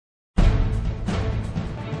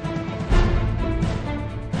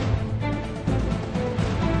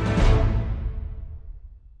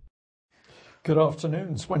Good afternoon.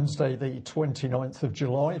 It's Wednesday, the 29th of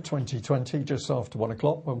July, 2020, just after 1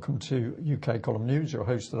 o'clock. Welcome to UK Column News. Your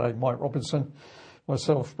host today, Mike Robinson.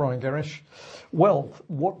 Myself, Brian Gerrish. Well,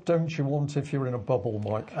 what don't you want if you're in a bubble,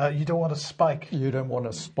 Mike? You don't want a spike. You don't want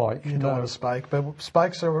a spike. You don't want a spike, but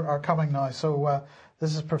spikes are coming now. So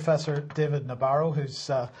this is Professor David Nabarro, who's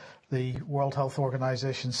the World Health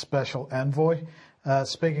Organization's special envoy,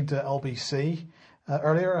 speaking to LBC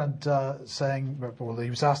earlier and saying, well, he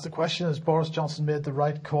was asked the question, has Boris Johnson made the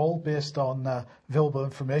right call based on available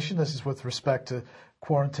information? This is with respect to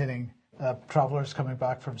quarantining travellers coming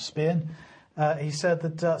back from Spain. He said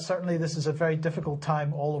that certainly this is a very difficult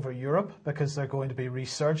time all over Europe because there are going to be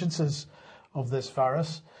resurgences of this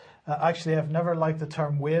virus. Actually, I've never liked the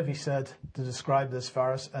term wave, he said, to describe this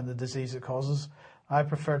virus and the disease it causes. I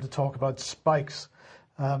prefer to talk about spikes.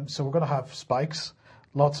 So we're going to have spikes,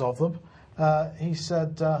 lots of them. He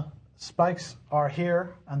said spikes are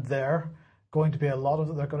here and there. Going to be a lot of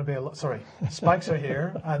them. They're going to be a lot. Sorry, spikes are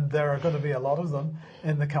here and there are going to be a lot of them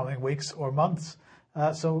in the coming weeks or months.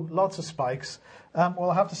 So lots of spikes. Well,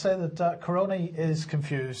 I have to say that Coroni is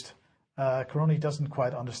confused. Coroni doesn't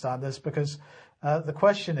quite understand this because the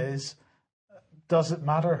question is, does it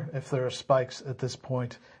matter if there are spikes at this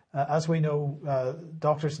point? As we know,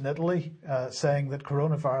 doctors in Italy saying that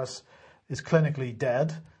coronavirus is clinically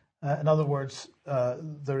dead. In other words,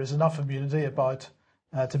 there is enough immunity about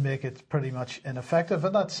to make it pretty much ineffective,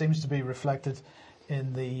 and that seems to be reflected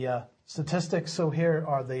in the statistics. So here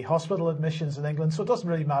are the hospital admissions in England. So it doesn't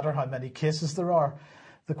really matter how many cases there are.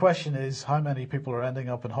 The question is how many people are ending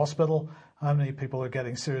up in hospital, how many people are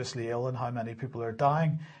getting seriously ill, and how many people are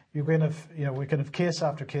dying. We can have case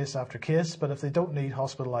after case after case, but if they don't need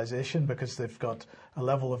hospitalization because they've got a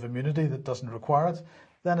level of immunity that doesn't require it,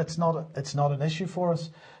 then it's not an issue for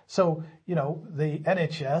us. So, the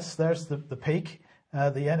NHS, there's the peak.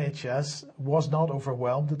 The NHS was not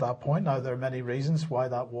overwhelmed at that point. Now, there are many reasons why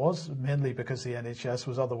that was, mainly because the NHS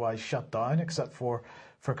was otherwise shut down, except for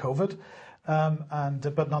COVID.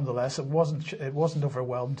 But nonetheless, it wasn't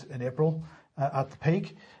overwhelmed in April at the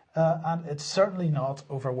peak, and it's certainly not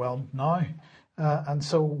overwhelmed now. And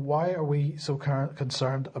so, why are we so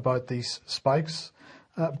concerned about these spikes,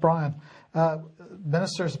 Brian?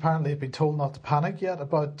 Ministers apparently have been told not to panic yet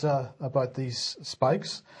about these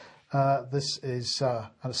spikes. This is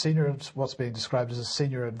what's being described as a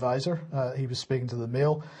senior advisor. He was speaking to the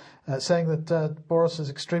Mail, saying that Boris is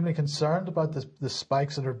extremely concerned about the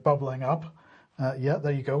spikes that are bubbling up. Yeah,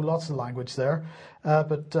 there you go, lots of language there.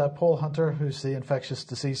 But Paul Hunter, who's the infectious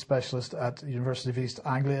disease specialist at the University of East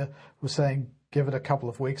Anglia, was saying, give it a couple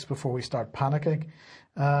of weeks before we start panicking.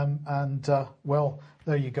 Well,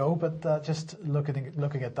 there you go. But just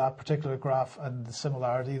looking at that particular graph and the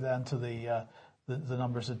similarity then to the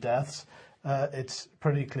numbers of deaths, it's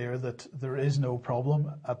pretty clear that there is no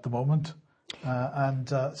problem at the moment,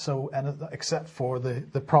 except for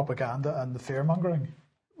the propaganda and the fear mongering.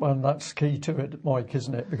 Well, that's key to it, Mike,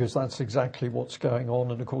 isn't it? Because that's exactly what's going on.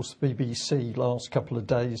 And of course, the BBC last couple of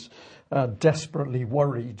days desperately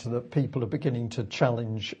worried that people are beginning to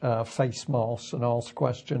challenge face masks and ask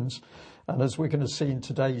questions. And as we're going to see in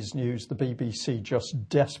today's news, the BBC just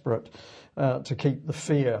desperate to keep the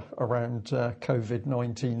fear around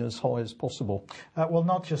COVID-19 as high as possible. Well,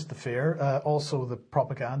 not just the fear, also the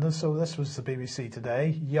propaganda. So this was the BBC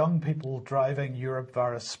today. Young people driving Europe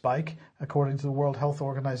virus spike, according to the World Health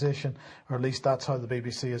Organization, or at least that's how the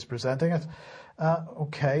BBC is presenting it.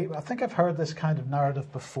 Okay, I think I've heard this kind of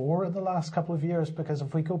narrative before in the last couple of years, because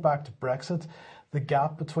if we go back to Brexit, the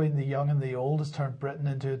gap between the young and the old has turned Britain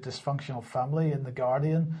into a dysfunctional family in The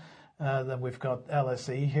Guardian. Then we've got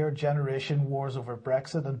LSE here, generation wars over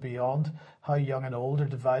Brexit and beyond, how young and old are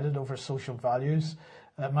divided over social values.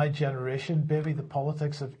 My generation, baby, the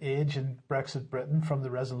politics of age in Brexit Britain, from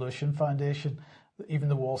the Resolution Foundation, even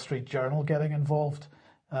the Wall Street Journal getting involved.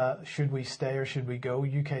 Should we stay or should we go?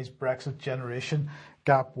 UK's Brexit generation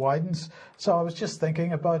gap widens. So I was just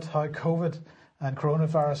thinking about how COVID and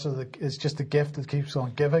coronavirus is just a gift that keeps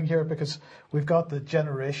on giving here, because we've got the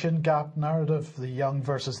generation gap narrative, the young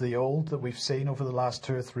versus the old, that we've seen over the last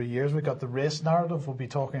 2 or 3 years. We've got the race narrative. We'll be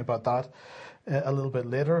talking about that a little bit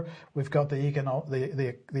later. We've got the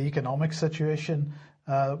economic situation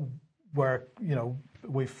where,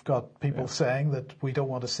 we've got people saying that we don't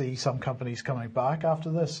want to see some companies coming back after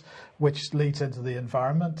this, which leads into the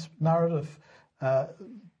environment narrative,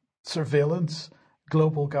 surveillance,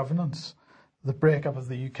 global governance, the breakup of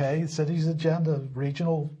the UK cities agenda,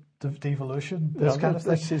 regional devolution, this kind of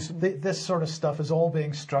thing. This sort of stuff is all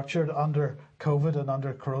being structured under COVID and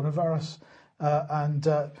under coronavirus.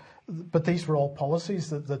 but these were all policies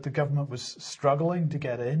that the government was struggling to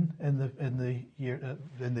get in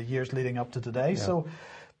the years leading up to today. Yeah. So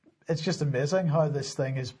it's just amazing how this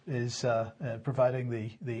thing is providing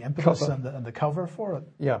the impetus and the cover for it.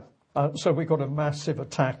 Yeah. So we've got a massive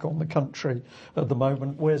attack on the country at the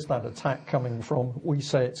moment. Where's that attack coming from? We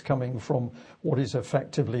say it's coming from what is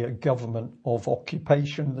effectively a government of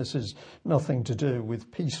occupation. This is nothing to do with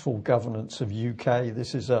peaceful governance of UK.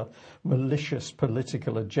 This is a malicious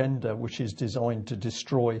political agenda which is designed to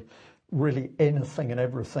destroy really anything and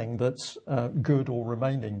everything that's good or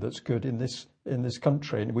remaining that's good in this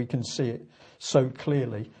country. And we can see it so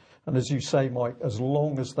clearly. And as you say, Mike, as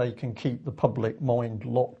long as they can keep the public mind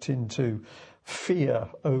locked into fear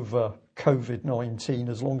over COVID-19,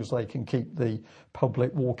 as long as they can keep the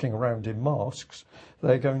public walking around in masks,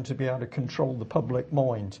 they're going to be able to control the public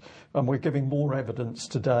mind. And we're giving more evidence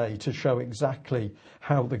today to show exactly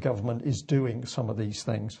how the government is doing some of these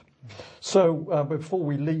things. So before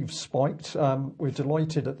we leave Spiked, we're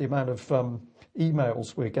delighted at the amount of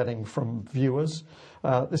emails we're getting from viewers.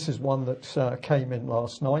 This is one that came in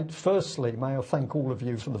last night. Firstly, may I thank all of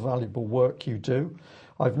you for the valuable work you do.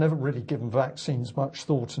 I've never really given vaccines much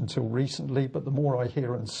thought until recently, but the more I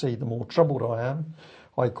hear and see, the more troubled I am.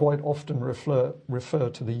 I quite often refer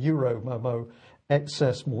to the Euromomo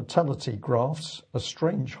excess mortality graphs, a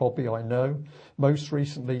strange hobby I know, most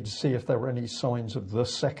recently to see if there were any signs of the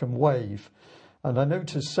second wave. And I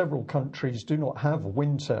noticed several countries do not have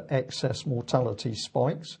winter excess mortality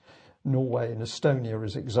spikes, Norway and Estonia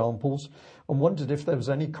as examples, and wondered if there was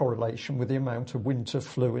any correlation with the amount of winter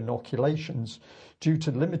flu inoculations. Due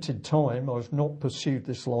to limited time, I've not pursued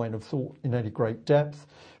this line of thought in any great depth,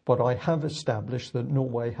 but I have established that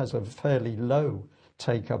Norway has a fairly low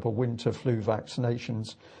take-up of winter flu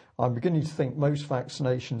vaccinations. I'm beginning to think most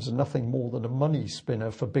vaccinations are nothing more than a money spinner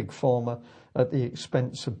for Big Pharma at the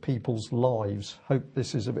expense of people's lives. Hope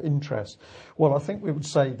this is of interest. Well, I think we would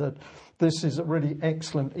say that this is a really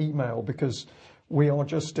excellent email because we are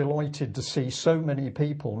just delighted to see so many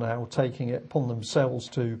people now taking it upon themselves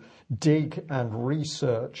to dig and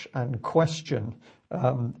research and question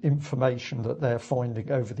information that they're finding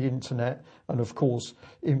over the internet and, of course,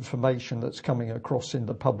 information that's coming across in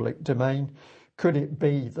the public domain. Could it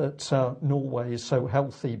be that Norway is so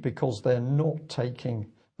healthy because they're not taking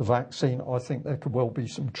the vaccine? I think there could well be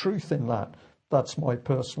some truth in that. That's my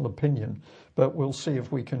personal opinion. But we'll see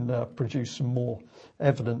if we can produce some more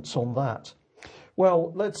evidence on that.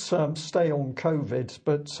 Well, let's stay on COVID,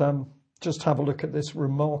 but just have a look at this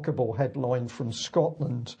remarkable headline from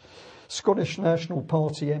Scotland. Scottish National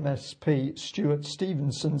Party MSP Stuart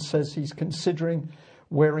Stevenson says he's considering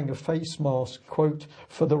wearing a face mask, quote,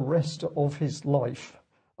 for the rest of his life,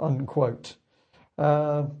 unquote.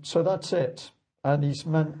 So that's it. And he's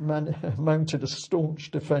mounted a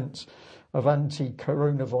staunch defence of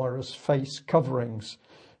anti-coronavirus face coverings.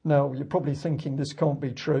 Now, you're probably thinking this can't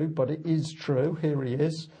be true, but it is true. Here he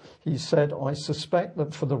is. He said, I suspect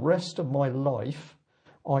that for the rest of my life,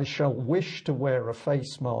 I shall wish to wear a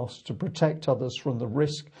face mask to protect others from the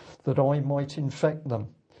risk that I might infect them.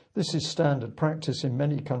 This is standard practice in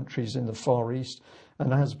many countries in the Far East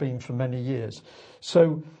and has been for many years.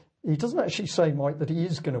 So he doesn't actually say, Mike, that he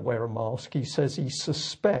is going to wear a mask. He says he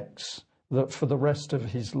suspects that for the rest of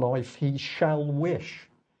his life he shall wish.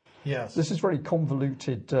 Yes. This is very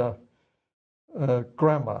convoluted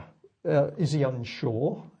grammar. Is he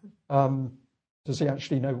unsure? Does he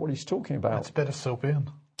actually know what he's talking about? It's a bit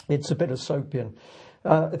Aesopian. It's a bit Aesopian.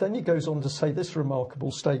 Then he goes on to say this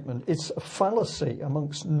remarkable statement. It's a fallacy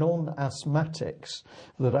amongst non-asthmatics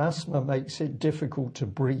that asthma makes it difficult to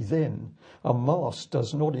breathe in. A mask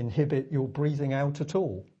does not inhibit your breathing out at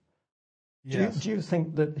all. Yes. Do you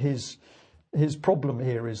think that his problem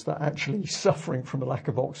here is that actually he's suffering from a lack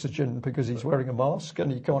of oxygen because he's wearing a mask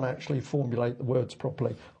and he can't actually formulate the words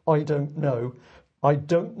properly? I don't know. I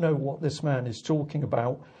don't know what this man is talking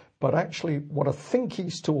about, but actually what I think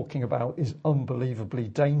he's talking about is unbelievably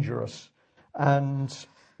dangerous. And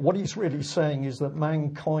what he's really saying is that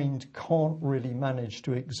mankind can't really manage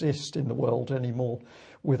to exist in the world anymore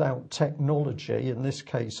without technology, in this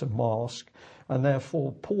case a mask, and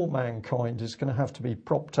therefore poor mankind is going to have to be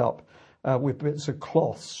propped up with bits of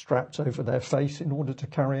cloth strapped over their face in order to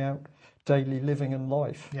carry out daily living and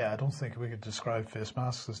life. Yeah, I don't think we could describe face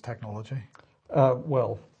masks as technology.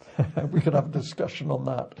 Well, we could have a discussion on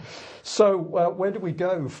that. So where do we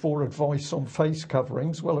go for advice on face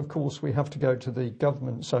coverings? Well, of course, we have to go to the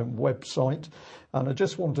government's own website. And I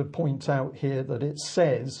just want to point out here that it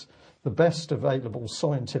says the best available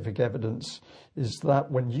scientific evidence is that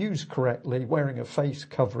when used correctly, wearing a face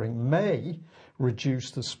covering may reduce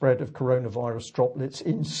the spread of coronavirus droplets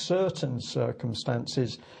in certain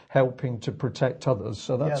circumstances, helping to protect others.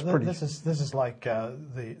 So that's pretty. This is like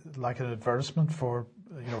like an advertisement for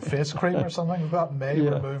face cream or something like that. May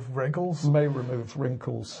remove wrinkles. May remove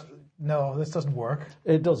wrinkles. No, this doesn't work.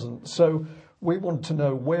 It doesn't. So we want to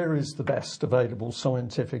know, where is the best available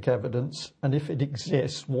scientific evidence, and if it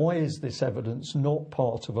exists, why is this evidence not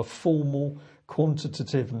part of a formal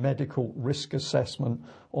quantitative medical risk assessment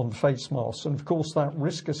on face masks? And of course that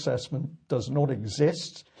risk assessment does not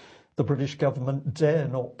exist. The British government dare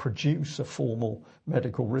not produce a formal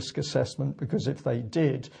medical risk assessment, because if they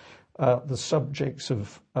did, the subjects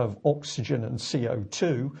of oxygen and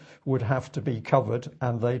CO2 would have to be covered,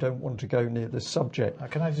 and they don't want to go near this subject.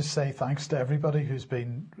 Can I just say thanks to everybody who's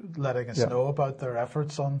been letting us know about their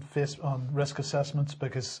efforts on risk assessments,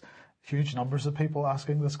 because huge numbers of people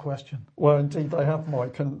asking this question. Well, indeed they have,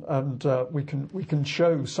 Mike, and we can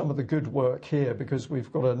show some of the good work here, because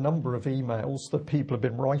we've got a number of emails that people have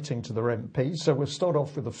been writing to their MPs. So we'll start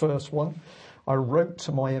off with the first one. I wrote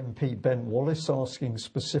to my MP Ben Wallace asking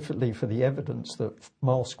specifically for the evidence that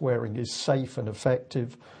mask wearing is safe and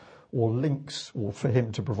effective, or for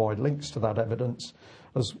him to provide links to that evidence.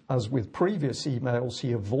 As with previous emails,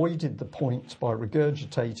 he avoided the point by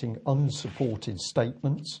regurgitating unsupported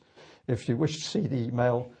statements. If you wish to see the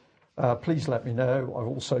email, please let me know. I've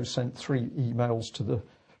also sent 3 emails to the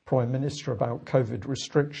Prime Minister about COVID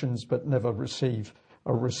restrictions, but never received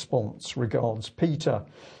a response. Regards, Peter.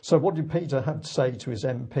 So what did Peter have to say to his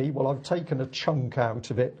MP? Well, I've taken a chunk out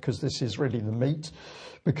of it, because this is really the meat.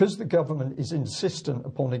 Because the government is insistent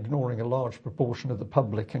upon ignoring a large proportion of the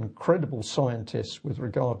public and credible scientists with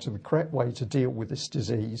regard to the correct way to deal with this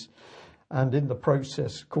disease, and in the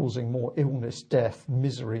process causing more illness, death,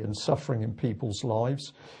 misery and suffering in people's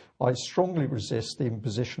lives, I strongly resist the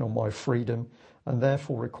imposition on my freedom, and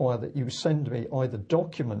therefore require that you send me either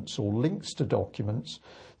documents or links to documents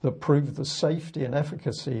that prove the safety and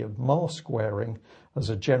efficacy of mask wearing as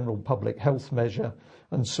a general public health measure,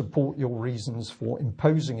 and support your reasons for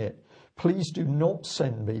imposing it. Please do not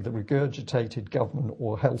send me the regurgitated government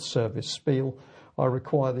or health service spiel. I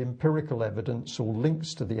require the empirical evidence or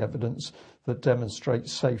links to the evidence that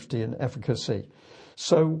demonstrates safety and efficacy.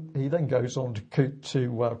 So he then goes on to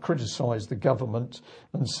criticise the government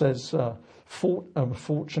and says,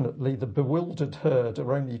 unfortunately, the bewildered herd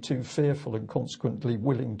are only too fearful and consequently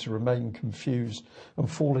willing to remain confused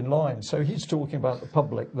and fall in line. So he's talking about the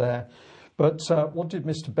public there. But what did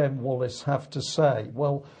Mr. Ben Wallace have to say?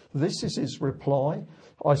 Well, this is his reply.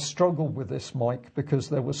 I struggled with this, Mike, because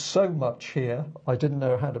there was so much here. I didn't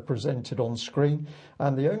know how to present it on screen.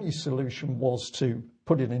 And the only solution was to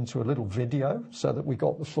put it into a little video so that we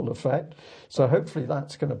got the full effect. So hopefully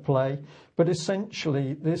that's going to play. But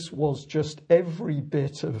essentially, this was just every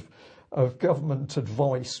bit of government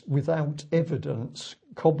advice without evidence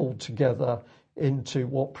cobbled together into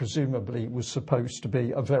what presumably was supposed to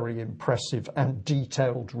be a very impressive and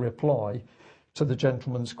detailed reply to the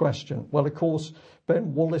gentleman's question. Well, of course,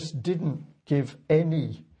 Ben Wallace didn't give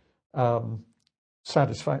any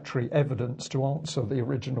satisfactory evidence to answer the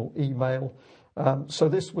original email. So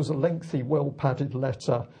this was a lengthy, well-padded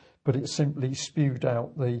letter, but it simply spewed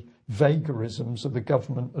out the vagarisms of the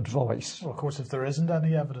government advice. Well, of course, if there isn't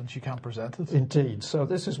any evidence, you can't present it. Indeed. So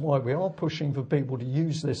this is why we are pushing for people to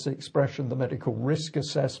use this expression, the medical risk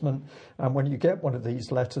assessment. And when you get one of these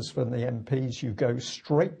letters from the MPs, you go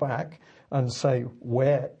straight back and say,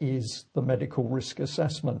 where is the medical risk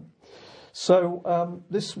assessment? So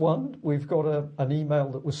this one, we've got an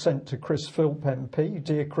email that was sent to Chris Philp MP.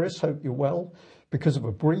 Dear Chris, hope you're well. Because of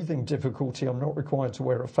a breathing difficulty, I'm not required to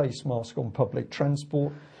wear a face mask on public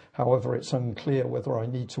transport. However, it's unclear whether I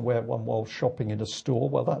need to wear one while shopping in a store.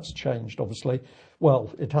 Well, that's changed, obviously.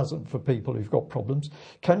 Well, it hasn't for people who've got problems.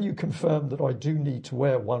 Can you confirm that I do need to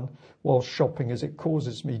wear one while shopping, as it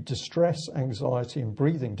causes me distress, anxiety and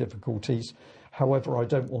breathing difficulties? However, I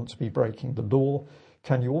don't want to be breaking the law.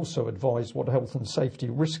 Can you also advise what health and safety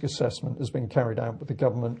risk assessment has been carried out with the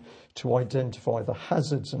government to identify the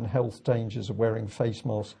hazards and health dangers of wearing face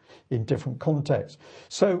masks in different contexts?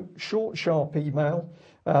 So, short, sharp email.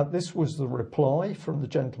 This was the reply from the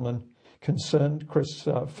gentleman concerned, Chris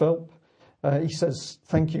Philp. He says,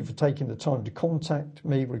 thank you for taking the time to contact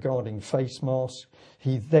me regarding face masks.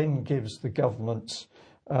 He then gives the government's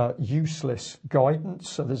useless guidance,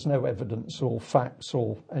 so there's no evidence or facts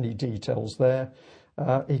or any details there.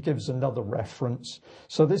 He gives another reference.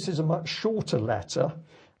 So this is a much shorter letter.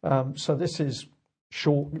 So this is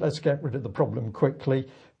short. Let's get rid of the problem quickly.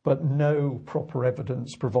 but no proper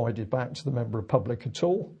evidence provided back to the Member of Public at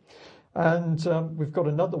all. And we've got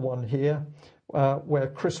another one here where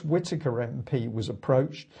Chris Whittaker MP was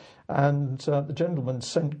approached, and the gentleman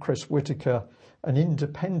sent Chris Whittaker an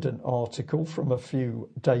independent article from a few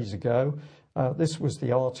days ago. This was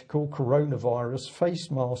the article, Coronavirus Face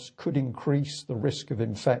Masks Could Increase the Risk of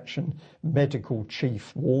Infection, Medical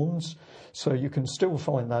Chief Warns. So you can still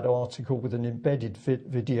find that article with an embedded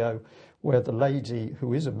video where the lady,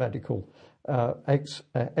 who is a medical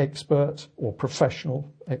expert or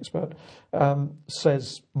professional expert,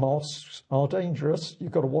 says masks are dangerous.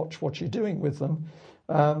 You've got to watch what you're doing with them.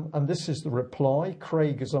 And this is the reply.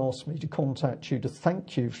 Craig has asked me to contact you to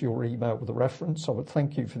thank you for your email with a reference. I would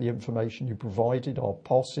thank you for the information you provided. I'll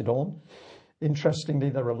pass it on. Interestingly,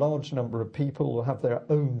 there are a large number of people who have their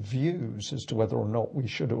own views as to whether or not we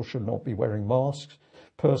should or should not be wearing masks.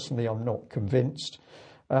 Personally, I'm not convinced.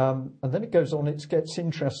 And then it goes on, it gets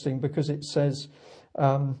interesting because it says,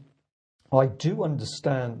 I do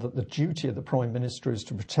understand that the duty of the Prime Minister is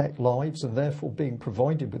to protect lives, and therefore being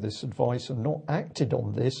provided with this advice and not acted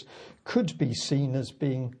on this could be seen as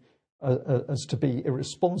being as to be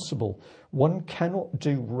irresponsible. One cannot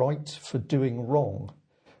do right for doing wrong.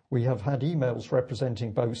 We have had emails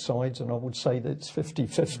representing both sides, and I would say that it's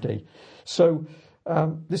 50-50. So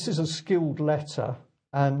this is a skilled letter,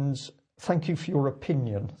 and thank you for your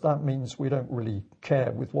opinion. That means we don't really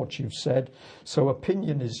care with what you've said. So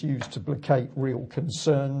opinion is used to placate real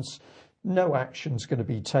concerns. No action's going to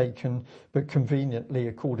be taken, but conveniently,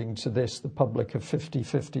 according to this, the public are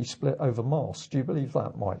 50-50 split over masks. Do you believe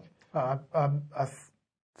that, Mike?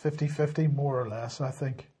 50-50, more or less, I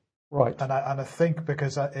think. Right. And I think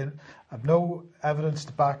because I have no evidence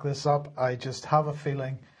to back this up, I just have a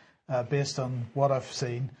feeling, based on what I've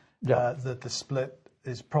seen, that the split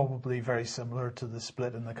is probably very similar to the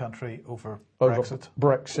split in the country over Brexit.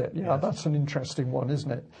 Brexit, yeah, yes. That's an interesting one, isn't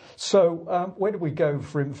it? So where do we go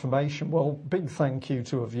for information? Well, big thank you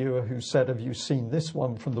to a viewer who said, have you seen this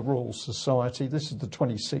one from the Royal Society? This is the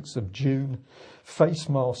 26th of June. Face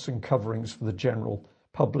masks and coverings for the general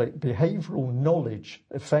public. Behavioural knowledge,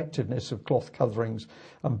 effectiveness of cloth coverings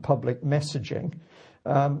and public messaging.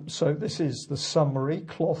 So this is the summary.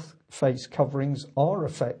 Cloth face coverings are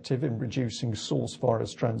effective in reducing source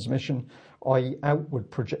virus transmission, i.e. outward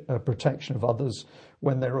protection of others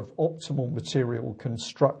when they're of optimal material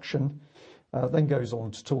construction. Then goes on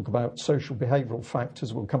to talk about social behavioural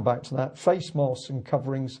factors. We'll come back to that. Face masks and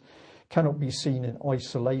coverings cannot be seen in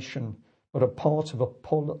isolation, but are part of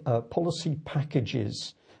a policy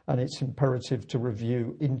packages, and it's imperative to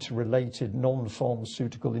review interrelated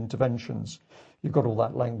non-pharmaceutical interventions. You've got all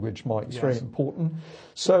that language, Mike. It's very important.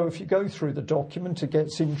 So if you go through the document, it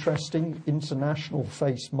gets interesting. International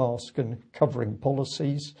face mask and covering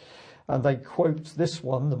policies. And they quote this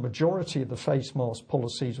one: the majority of the face mask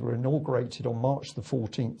policies were inaugurated on March the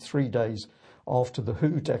 14th, 3 days after the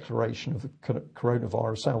WHO declaration of the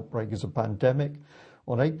coronavirus outbreak as a pandemic.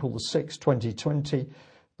 On April the 6th, 2020,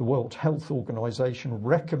 the World Health Organization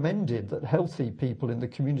recommended that healthy people in the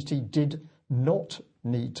community did not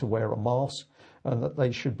need to wear a mask, and that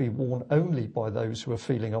they should be worn only by those who are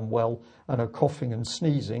feeling unwell and are coughing and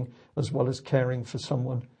sneezing, as well as caring for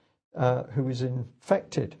someone who is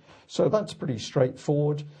infected. So that's pretty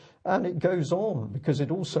straightforward. And it goes on because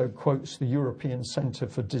it also quotes the European Centre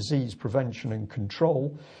for Disease Prevention and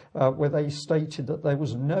Control, where they stated that there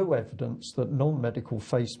was no evidence that non-medical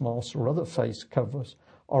face masks or other face covers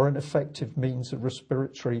are an effective means of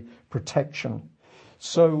respiratory protection.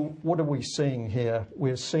 So what are we seeing here?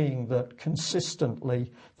 We're seeing that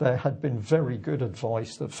consistently there had been very good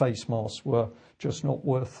advice that face masks were just not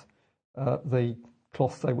worth the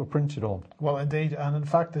cloth they were printed on. Well, indeed. And in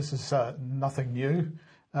fact, this is nothing new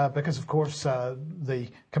because, of course, the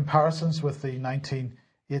comparisons with the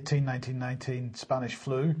 1918-1919 Spanish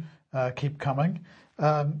flu keep coming.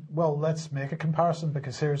 Well, let's make a comparison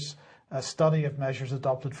because here's a study of measures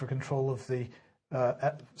adopted for control of the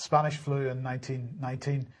Spanish flu in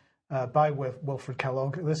 1919 by Wilfred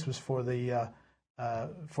Kellogg. This was for the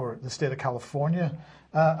state of California.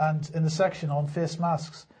 And in the section on face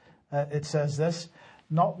masks, it says this: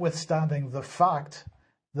 notwithstanding the fact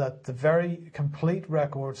that the very complete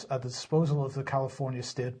records at the disposal of the California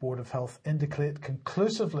State Board of Health indicate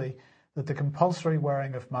conclusively that the compulsory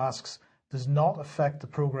wearing of masks does not affect the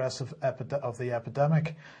progress of the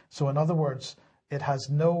epidemic. So in other words, it has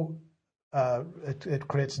no it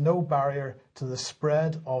creates no barrier to the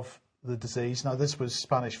spread of the disease. Now, this was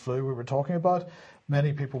Spanish flu we were talking about.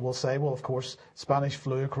 Many people will say, well, of course, Spanish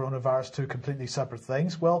flu, coronavirus, two completely separate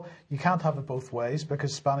things. Well, you can't have it both ways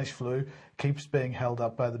because Spanish flu keeps being held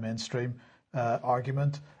up by the mainstream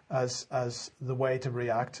argument as the way to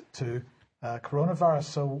react to coronavirus.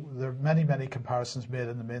 So there are many comparisons made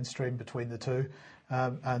in the mainstream between the two.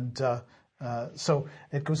 So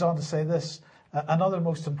it goes on to say this. Another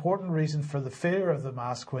most important reason for the failure of the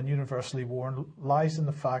mask when universally worn lies in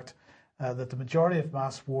the fact that the majority of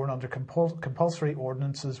masks worn under compulsory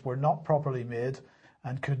ordinances were not properly made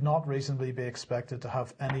and could not reasonably be expected to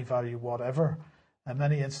have any value whatever.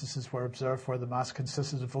 Many instances were observed where the mask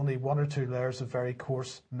consisted of only 1 or 2 layers of very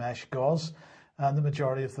coarse mesh gauze, and the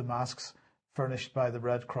majority of the masks furnished by the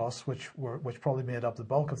Red Cross, which probably made up the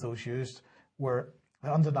bulk of those used, were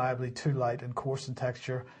undeniably too light and coarse in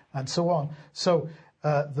texture, and so on. So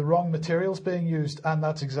the wrong materials being used, and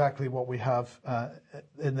that's exactly what we have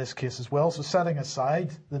in this case as well. So setting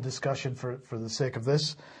aside the discussion for the sake of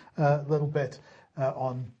this little bit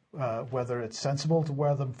on whether it's sensible to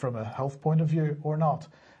wear them from a health point of view or not,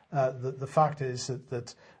 the fact is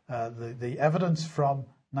that the evidence from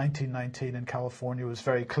 1919 in California was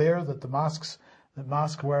very clear that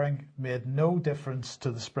mask wearing made no difference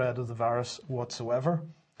to the spread of the virus whatsoever.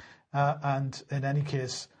 And in any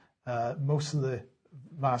case, most of the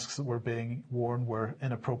masks that were being worn were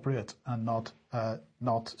inappropriate and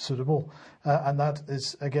not suitable. And that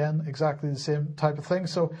is, again, exactly the same type of thing.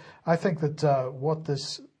 So I think that all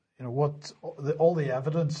the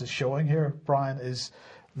evidence is showing here, Brian, is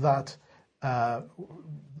that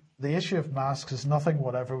the issue of masks is nothing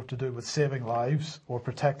whatever to do with saving lives or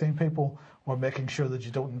protecting people or making sure that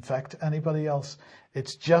you don't infect anybody else.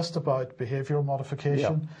 It's just about behavioural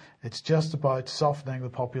modification. Yeah. It's just about softening the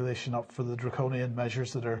population up for the draconian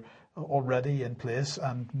measures that are already in place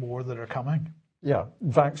and more that are coming. Yeah,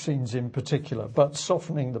 vaccines in particular, but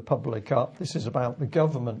softening the public up. This is about the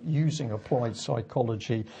government using applied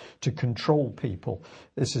psychology to control people.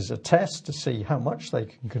 This is a test to see how much they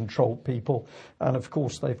can control people. And of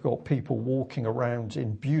course, they've got people walking around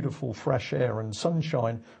in beautiful fresh air and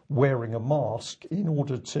sunshine wearing a mask in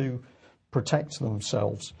order to protect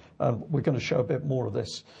themselves. We're going to show a bit more of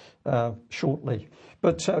this shortly.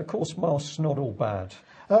 But of course, masks not all bad.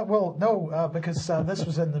 Well, no, because this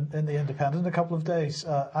was in the Independent a couple of days,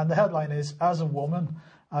 and the headline is, "As a woman,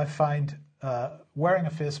 I find wearing a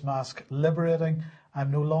face mask liberating. I'm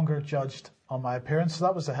no longer judged on my appearance." So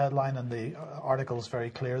that was the headline, and the article is very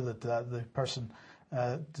clear that the person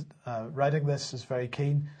writing this is very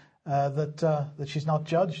keen that she's not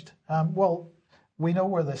judged. Well, we know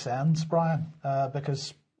where this ends, Brian,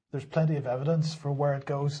 because there's plenty of evidence for where it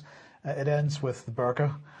goes. It ends with the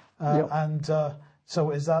burqa, and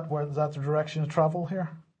so is that the direction of travel here?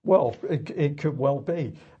 Well, it could well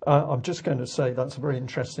be. I'm just going to say that's a very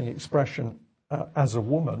interesting expression as a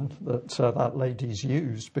woman that lady's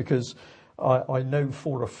used, because I know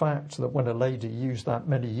for a fact that when a lady used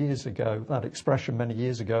that expression many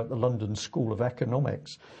years ago at the London School of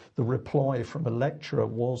Economics, the reply from a lecturer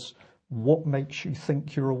was, "What makes you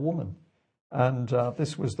think you're a woman?" And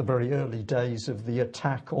this was the very early days of the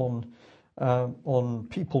attack on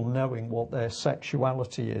people knowing what their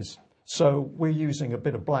sexuality is. So we're using a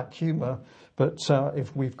bit of black humour, but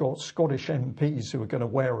if we've got Scottish MPs who are going to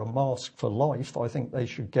wear a mask for life, I think they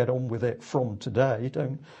should get on with it from today.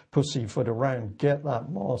 Don't pussyfoot around. Get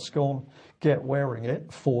that mask on, get wearing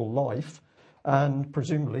it for life, and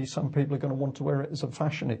presumably some people are going to want to wear it as a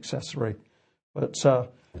fashion accessory. But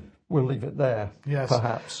we'll leave it there, yes.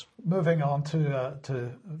 Perhaps. Moving on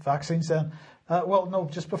to vaccines then. Well, no,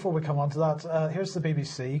 just before we come on to that, here's the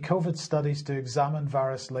BBC. COVID studies to examine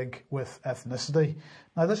virus link with ethnicity.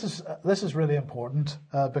 Now, this is really important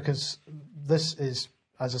because this is,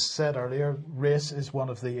 as I said earlier, race is one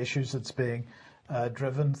of the issues that's being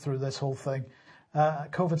driven through this whole thing.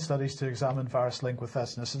 COVID studies to examine virus link with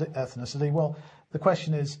ethnicity. Well, the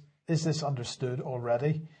question is this understood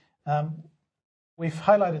already? We've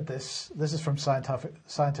highlighted this. This is from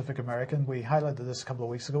Scientific American. We highlighted this a couple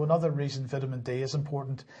of weeks ago. Another reason vitamin D is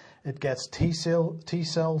important, it gets T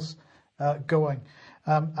cells going.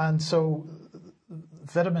 And so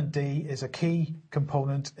vitamin D is a key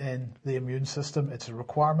component in the immune system. It's a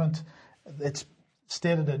requirement. It's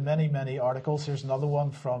stated in many articles. Here's another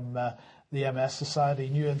one from the MS Society,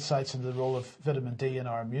 New Insights into the Role of Vitamin D in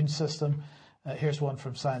Our Immune System. Here's one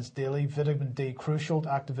from Science Daily, Vitamin D crucial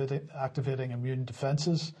to activating immune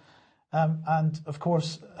defences. And of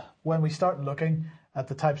course, when we start looking at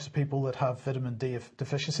the types of people that have vitamin D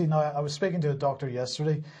deficiency, now I was speaking to a doctor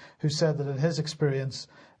yesterday who said that in his experience,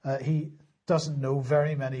 he doesn't know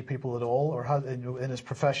very many people at all, or in his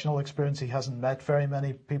professional experience, he hasn't met very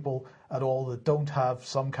many people at all that don't have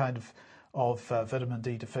some kind of vitamin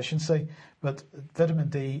D deficiency. But vitamin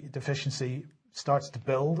D deficiency starts to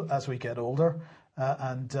build as we get older,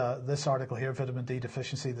 This article here, Vitamin D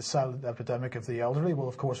Deficiency, the Silent Epidemic of the Elderly. Well,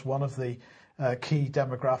 of course, one of the key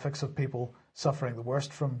demographics of people suffering the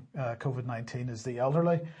worst from COVID-19 is the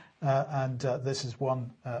elderly, this is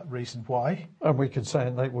one reason why. And we could say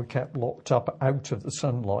they were kept locked up out of the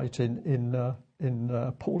sunlight in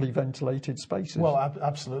poorly ventilated spaces. Well,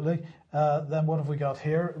 absolutely. Then what have we got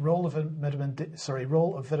here? Role of vitamin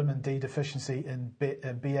D deficiency in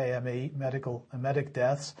BAME medic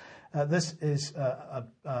deaths. This is a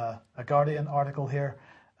Guardian article here,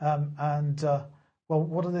 well,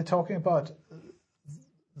 what are they talking about?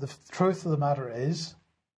 The truth of the matter is,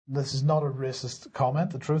 this is not a racist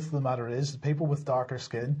comment. The truth of the matter is that people with darker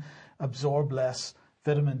skin absorb less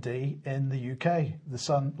vitamin D in the UK. The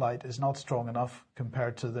sunlight is not strong enough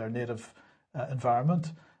compared to their native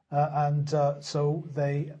environment. So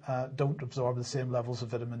they don't absorb the same levels of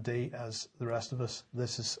vitamin D as the rest of us.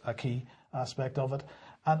 This is a key aspect of it.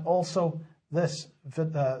 And also, this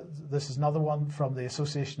is another one from the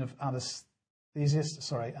Association of Anesthesists.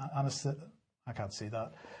 I can't see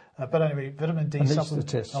that. But anyway, vitamin D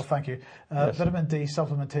supplementation. Oh, thank you. Yes. Vitamin D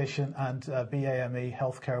supplementation and BAME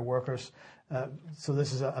healthcare workers. So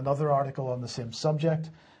this is another article on the same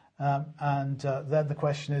subject. Then the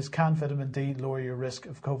question is, can vitamin D lower your risk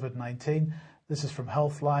of COVID-19? This is from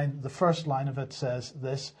Healthline. The first line of it says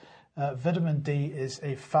this: vitamin D is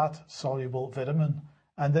a fat-soluble vitamin.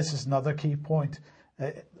 And this is another key point.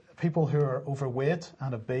 People who are overweight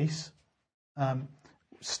and obese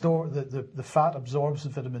store the fat absorbs the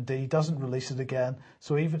vitamin D, doesn't release it again.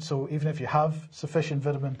 So even if you have sufficient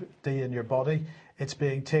vitamin D in your body, it's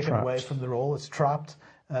being taken away from the role. It's trapped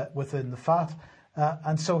within the fat.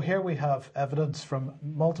 And so here we have evidence from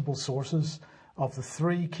multiple sources of the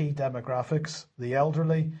three key demographics: the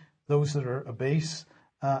elderly, those that are obese,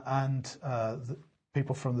 and the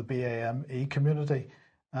people from the BAME community,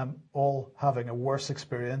 all having a worse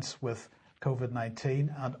experience with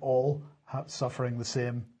COVID-19 and all suffering the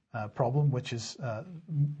same problem, which is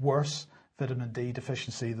worse vitamin D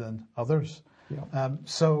deficiency than others. Yeah.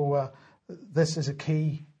 This is a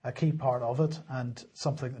key part of it, and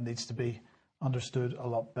something that needs to be understood a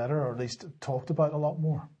lot better, or at least talked about a lot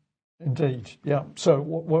more. Indeed, yeah. So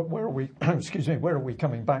where are we? Excuse me. Where are we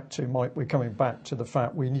coming back to, Mike? We're coming back to the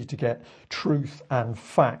fact we need to get truth and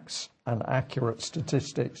facts and accurate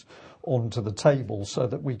statistics onto the table so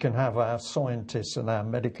that we can have our scientists and our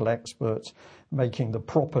medical experts making the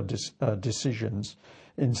proper decisions,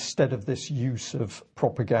 instead of this use of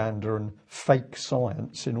propaganda and fake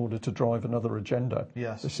science in order to drive another agenda.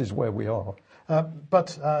 Yes. This is where we are.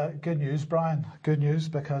 But good news, Brian. Good news,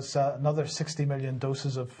 because another 60 million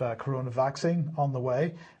doses of corona vaccine on the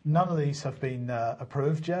way. None of these have been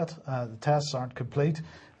approved yet. The tests aren't complete,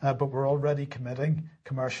 but we're already committing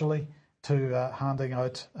commercially to handing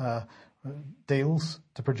out deals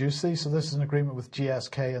to produce these. So this is an agreement with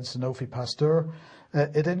GSK and Sanofi Pasteur.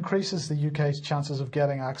 It increases the UK's chances of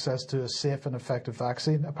getting access to a safe and effective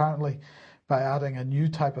vaccine, apparently, by adding a new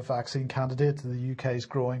type of vaccine candidate to the UK's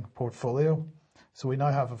growing portfolio. So we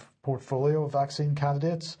now have a portfolio of vaccine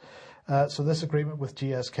candidates. So this agreement with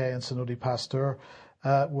GSK and Sanofi Pasteur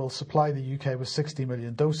will supply the UK with 60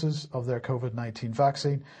 million doses of their COVID-19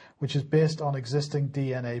 vaccine, which is based on existing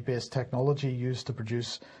DNA-based technology used to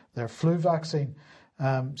produce their flu vaccine.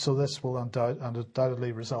 So this will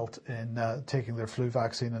undoubtedly result in taking their flu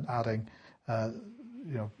vaccine and adding,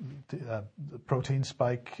 protein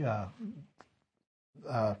spike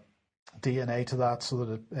DNA to that, so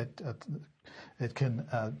that it can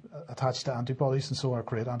attach to antibodies and so on, or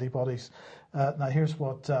create antibodies. Now here's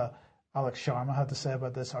what Alex Sharma had to say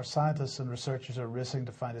about this. Our scientists and researchers are racing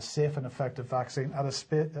to find a safe and effective vaccine at a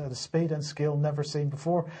speed and scale never seen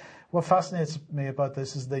before. What fascinates me about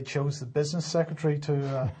this is they chose the business secretary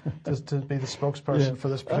to be the spokesperson for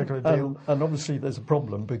this particular deal. And obviously there's a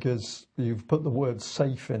problem, because you've put the word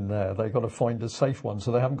safe in there. They've got to find a safe one.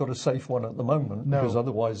 So they haven't got a safe one at the moment, because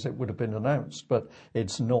otherwise it would have been announced. But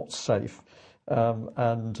it's not safe. We've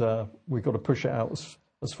got to push it out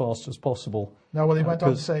as fast as possible. Now, well, he went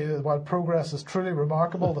on to say that while progress is truly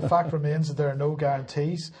remarkable, the fact remains that there are no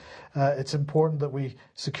guarantees. It's important that we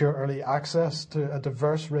secure early access to a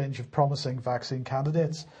diverse range of promising vaccine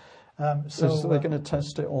candidates. So they're going to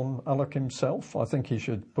test it on Alec himself? I think he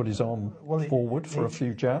should put his arm forward for a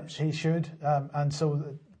few jabs. He should. And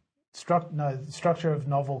so the structure of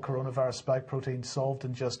novel coronavirus spike protein solved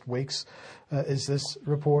in just weeks is this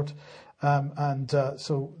report.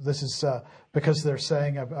 So this is because they're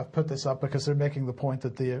saying, I've put this up because they're making the point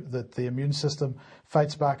that the immune system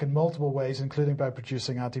fights back in multiple ways, including by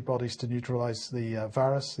producing antibodies to neutralize the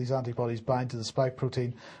virus. These antibodies bind to the spike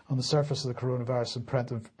protein on the surface of the coronavirus and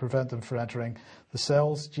prevent them from entering the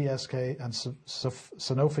cells. GSK and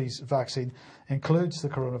Sanofi's vaccine includes the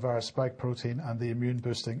coronavirus spike protein and the immune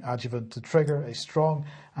boosting adjuvant to trigger a strong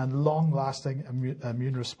and long-lasting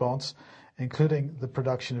immune response, including the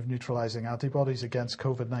production of neutralizing antibodies against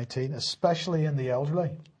COVID-19, especially in the elderly.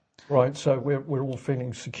 Right, so we're all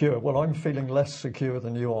feeling secure. Well, I'm feeling less secure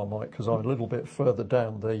than you are, Mike, because I'm a little bit further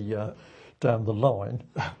down the line.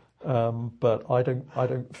 But I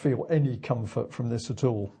don't feel any comfort from this at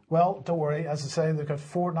all. Well, don't worry. As I say, they've got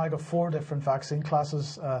four different vaccine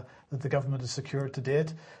classes that the government has secured to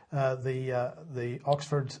date. The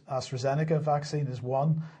Oxford AstraZeneca vaccine is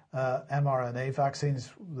one. mRNA vaccines.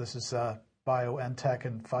 This is BioNTech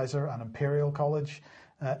and Pfizer and Imperial College.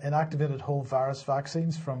 Inactivated whole virus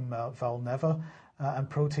vaccines from Valneva, and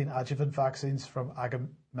protein adjuvant vaccines from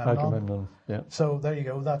Agamemnon. Yeah. So there you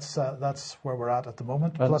go. That's where we're at the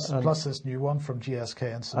moment. Plus this new one from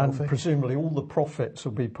GSK and Sanofi. And presumably all the profits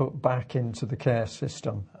will be put back into the care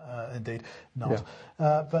system. Indeed, not.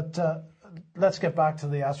 Yeah. But let's get back to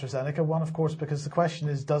the AstraZeneca one, of course, because the question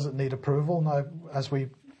is, does it need approval? Now, as we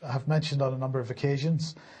have mentioned on a number of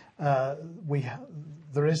occasions,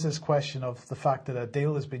 there is this question of the fact that a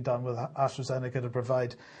deal has been done with AstraZeneca to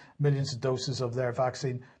provide millions of doses of their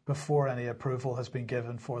vaccine before any approval has been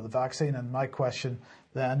given for the vaccine. And my question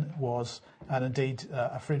then was, and indeed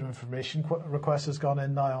a Freedom of Information request has gone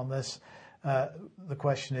in now on this, the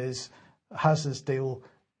question is, has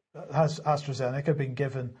AstraZeneca been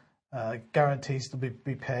given guarantees to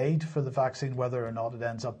be paid for the vaccine, whether or not it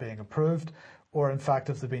ends up being approved, or in fact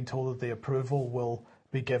if they've been told that the approval will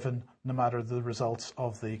be given no matter the results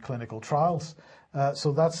of the clinical trials.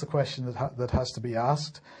 So that's the question that has to be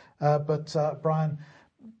asked. But Brian,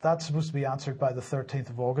 that's supposed to be answered by the 13th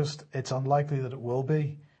of August. It's unlikely that it will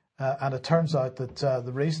be. And it turns out that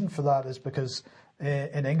the reason for that is because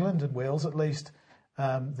in England and Wales at least,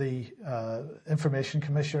 the Information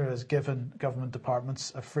Commissioner has given government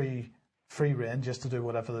departments a free rein just to do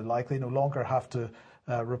whatever they like. They no longer have to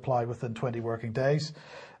reply within 20 working days.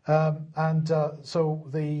 So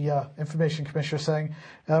the Information Commissioner is saying,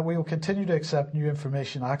 we will continue to accept new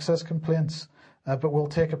information access complaints, but we'll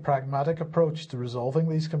take a pragmatic approach to resolving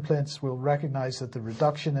these complaints. We'll recognise that the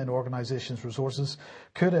reduction in organisations' resources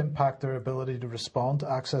could impact their ability to respond to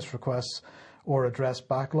access requests or address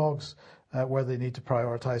backlogs where they need to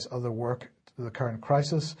prioritise other work to the current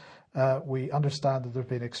crisis. We understand that there have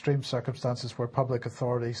been extreme circumstances where public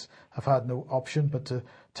authorities have had no option but to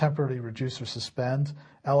temporarily reduce or suspend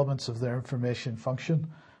elements of their information function,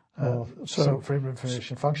 so freedom of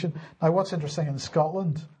information function. Now, what's interesting in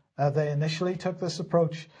Scotland, they initially took this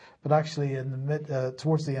approach, but actually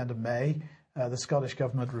towards the end of May, the Scottish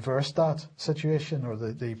Government reversed that situation, or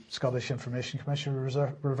the Scottish Information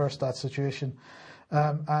Commissioner reversed that situation,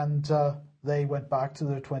 and they went back to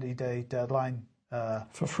their 20-day deadline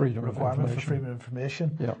for freedom requirement of for freedom of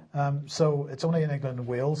information. Yeah. So it's only in England and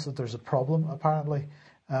Wales that there's a problem, apparently.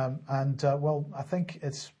 Well, I think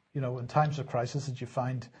it's, in times of crisis that you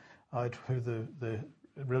find out who the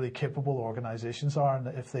really capable organisations are, and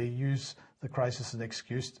if they use the crisis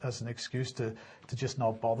as an excuse to just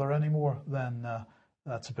not bother anymore, then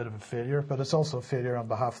that's a bit of a failure. But it's also a failure on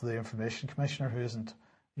behalf of the Information Commissioner, who isn't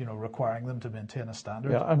requiring them to maintain a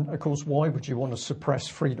standard. Yeah, and of course, why would you want to suppress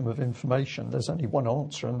freedom of information? There's only one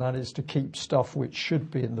answer, and that is to keep stuff which should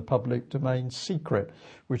be in the public domain secret,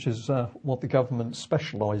 which is what the government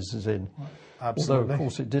specialises in. Absolutely. Although, of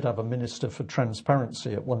course, it did have a Minister for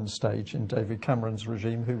Transparency at one stage in David Cameron's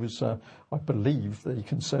regime, who was, I believe, the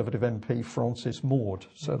Conservative MP Francis Maude.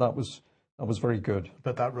 So that was very good.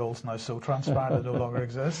 But that role's now so transparent it no longer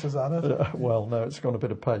exists, is that it? Well, no, it's gone a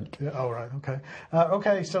bit opaque. Yeah, all right, okay.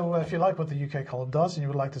 Okay, so if you like what the UK Column does and you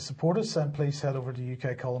would like to support us, then please head over to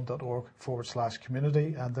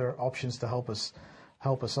ukcolumn.org/community, and there are options to help us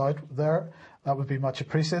out there. That would be much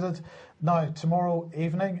appreciated. Now, tomorrow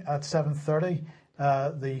evening at 7:30,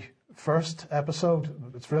 the first episode,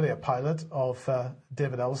 it's really a pilot of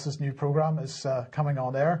David Ellis's new programme, is coming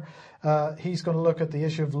on air. He's going to look at the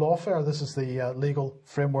issue of lawfare. This is the legal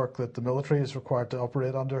framework that the military is required to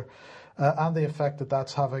operate under, and the effect that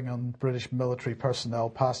that's having on British military personnel,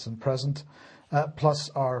 past and present,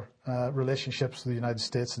 plus our relationships with the United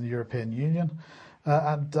States and the European Union.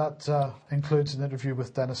 And that includes an interview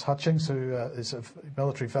with Dennis Hutchings, who is a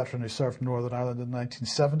military veteran who served in Northern Ireland in the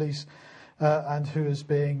 1970s, and who is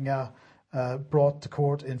being brought to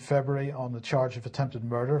court in February on the charge of attempted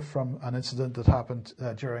murder from an incident that happened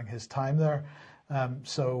during his time there.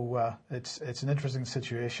 So it's an interesting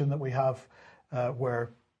situation that we have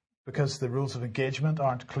where, because the rules of engagement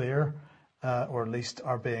aren't clear, or at least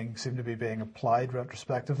seem to be being applied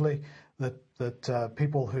retrospectively, that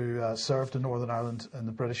people who served in Northern Ireland in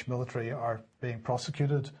the British military are being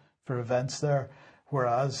prosecuted for events there,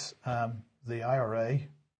 whereas the IRA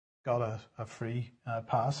got a free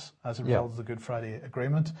pass as a result of the Good Friday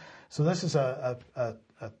Agreement. So this is a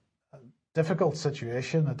difficult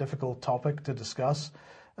situation, a difficult topic to discuss,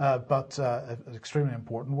 but an extremely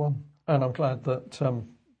important one. And I'm glad that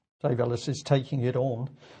Dave Ellis is taking it on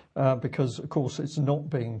because, of course, it's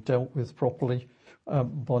not being dealt with properly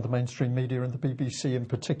by the mainstream media and the BBC in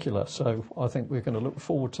particular. So I think we're going to look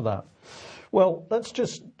forward to that. Well, let's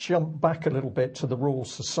just jump back a little bit to the Royal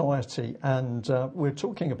Society, and we're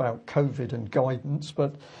talking about COVID and guidance,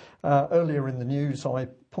 but earlier in the news I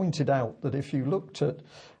pointed out that if you looked at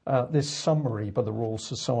this summary by the Royal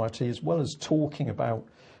Society, as well as talking about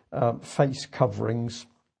face coverings,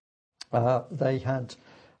 they had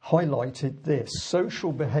highlighted this: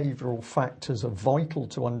 social behavioural factors are vital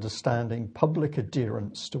to understanding public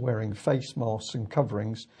adherence to wearing face masks and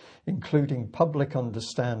coverings, including public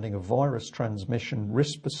understanding of virus transmission,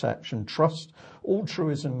 risk perception, trust,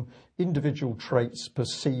 altruism, individual traits,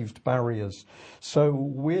 perceived barriers. So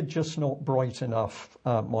we're just not bright enough,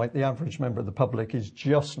 Mike. The average member of the public is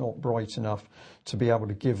just not bright enough to be able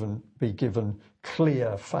to be given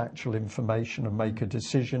clear factual information and make a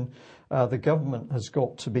decision. The government has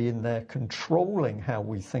got to be in there controlling how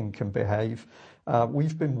we think and behave.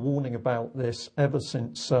 We've been warning about this ever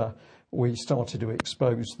since we started to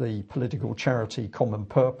expose the political charity Common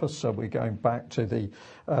Purpose. So we're going back to the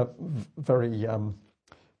very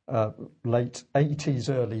late 80s,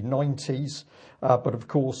 early 90s. But of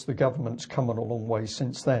course, the government's come on a long way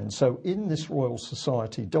since then. So in this Royal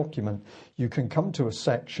Society document, you can come to a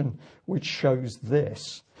section which shows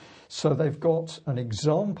this. So they've got an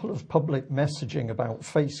example of public messaging about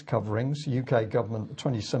face coverings, UK government, the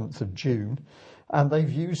 27th of June, and they've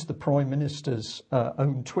used the Prime Minister's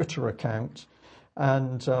own Twitter account.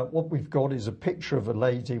 And what we've got is a picture of a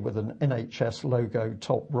lady with an NHS logo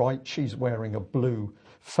top right. She's wearing a blue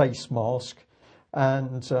face mask,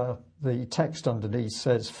 and the text underneath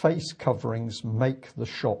says, "Face coverings make the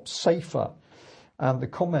shop safer." And the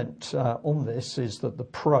comment on this is that the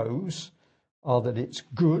pros are that it's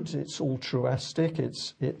good, it's altruistic,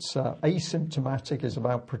 it's asymptomatic, it's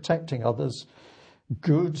about protecting others.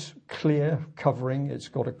 Good, clear covering, it's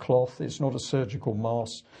got a cloth, it's not a surgical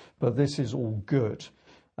mask, but this is all good.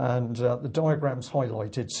 And the diagram's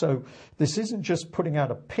highlighted. So this isn't just putting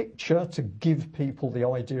out a picture to give people the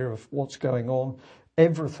idea of what's going on.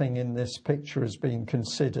 Everything in this picture is being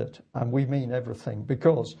considered, and we mean everything,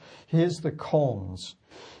 because here's the cons.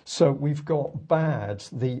 So we've got bad,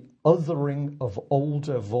 the othering of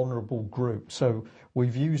older vulnerable groups. So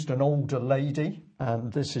we've used an older lady,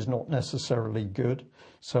 and this is not necessarily good.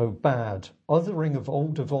 So bad, othering of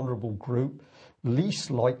older vulnerable group, least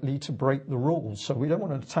likely to break the rules. So we don't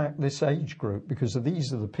want to attack this age group, because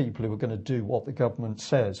these are the people who are going to do what the government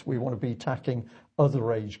says. We want to be attacking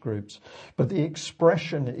other age groups. But the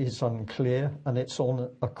expression is unclear, and it's on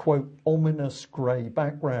a, quote, ominous grey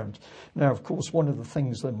background. Now, of course, one of the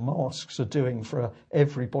things that masks are doing for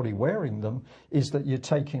everybody wearing them is that you're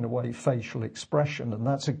taking away facial expression, and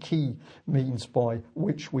that's a key means by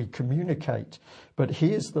which we communicate. But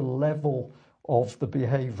here's the level of the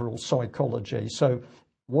behavioural psychology. So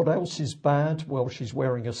what else is bad? Well, she's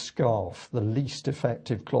wearing a scarf, the least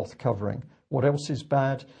effective cloth covering. What else is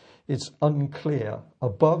bad? It's unclear.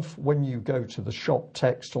 Above, when you go to the shop,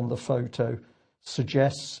 text on the photo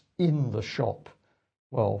suggests in the shop.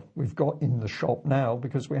 Well, we've got in the shop now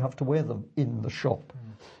because we have to wear them in the shop.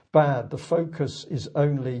 Bad, the focus is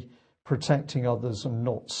only protecting others and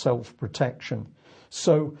not self-protection.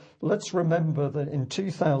 So let's remember that in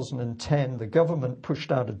 2010, the government pushed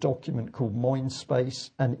out a document called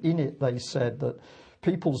Mindspace, and in it they said that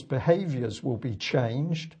people's behaviours will be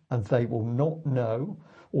changed and they will not know,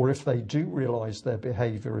 or if they do realise their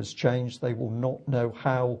behaviour has changed, they will not know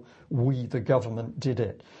how we, the government, did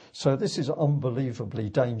it. So this is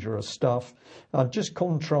unbelievably dangerous stuff. Just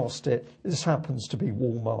contrast it. This happens to be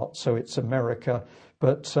Walmart, so it's America.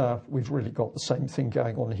 But we've really got the same thing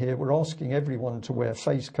going on here. We're asking everyone to wear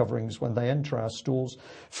face coverings when they enter our stores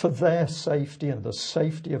for their safety and the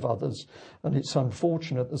safety of others. And it's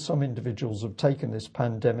unfortunate that some individuals have taken this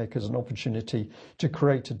pandemic as an opportunity to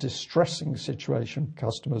create a distressing situation for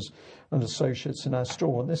customers and associates in our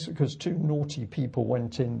store. And this is because two naughty people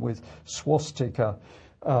went in with swastika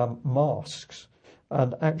masks.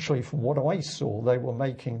 And actually, from what I saw, they were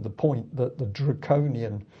making the point that the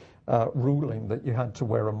draconian ruling that you had to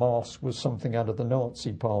wear a mask was something out of the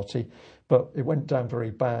Nazi Party. But it went down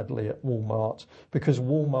very badly at Walmart, because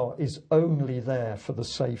Walmart is only there for the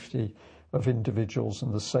safety of individuals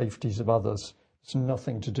and the safeties of others. It's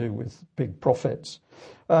nothing to do with big profits.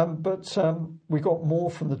 But we got more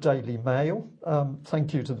from the Daily Mail.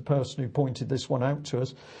 Thank you to the person who pointed this one out to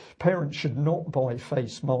us. Parents should not buy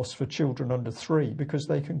face masks for children under 3 because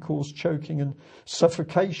they can cause choking and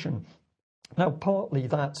suffocation. Now, partly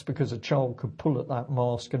that's because a child could pull at that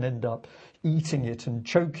mask and end up eating it and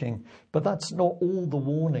choking, but that's not all the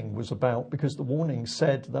warning was about, because the warning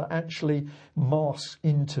said that actually masks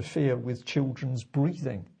interfere with children's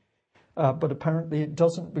breathing. But apparently it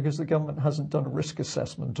doesn't, because the government hasn't done a risk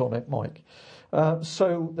assessment on it, Mike.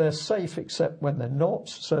 So they're safe except when they're not.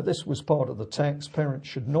 So this was part of the text. Parents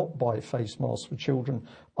should not buy face masks for children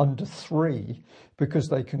under 3 because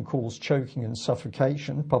they can cause choking and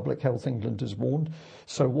suffocation. Public Health England has warned.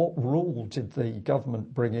 So what rule did the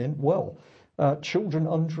government bring in? Well, children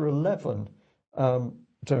under 11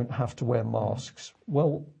 don't have to wear masks.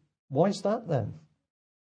 Well, why is that then?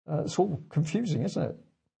 It's all confusing, isn't it?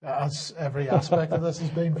 As every aspect of this has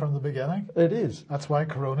been from the beginning. It is. That's why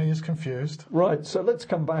Corona is confused. Right, so let's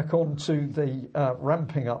come back on to the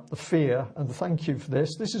ramping up the fear, and thank you for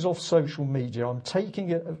this. This is off social media. I'm taking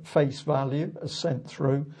it at face value as sent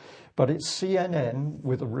through, but it's CNN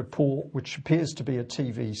with a report which appears to be a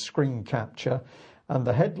TV screen capture, and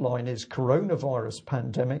the headline is Coronavirus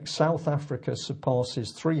Pandemic, South Africa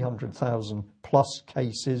surpasses 300,000 plus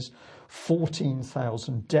cases,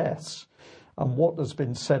 14,000 deaths. And what has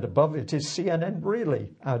been said above it is, CNN,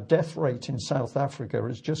 really, our death rate in South Africa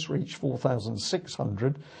has just reached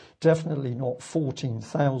 4,600, definitely not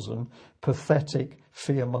 14,000, pathetic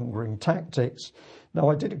fear-mongering tactics. Now,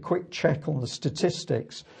 I did a quick check on the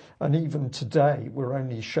statistics, and even today we're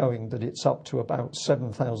only showing that it's up to about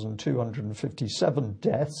 7,257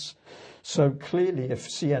 deaths. So clearly, if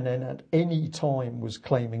CNN at any time was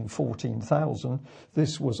claiming 14,000,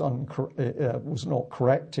 this was not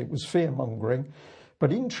correct. It was fear-mongering.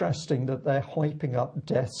 But interesting that they're hyping up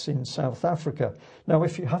deaths in South Africa. Now,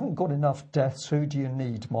 if you haven't got enough deaths, who do you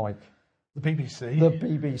need, Mike? The BBC. The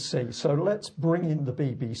BBC. So let's bring in the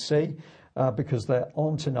BBC. Because there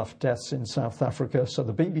aren't enough deaths in South Africa. So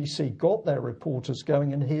the BBC got their reporters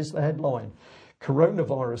going, and here's the headline.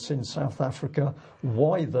 Coronavirus in South Africa,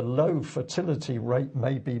 why the low fertility rate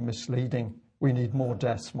may be misleading. We need more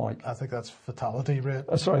deaths, Mike. I think that's fatality rate.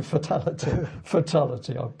 Sorry, fatality.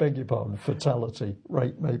 Fatality, I beg your pardon. Fatality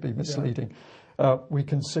rate may be misleading. Yeah. We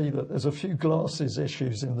can see that there's a few glasses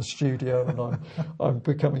issues in the studio, and I'm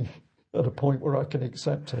becoming at a point where I can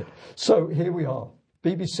accept it. So here we are.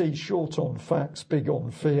 BBC short on facts, big on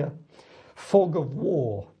fear. Fog of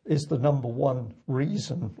war is the number one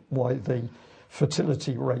reason why the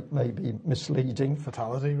fertility rate may be misleading.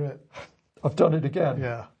 Fatality rate. I've done it again.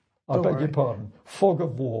 Yeah. I beg your pardon. Fog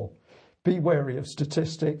of war. Be wary of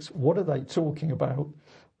statistics. What are they talking about?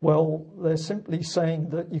 Well, they're simply saying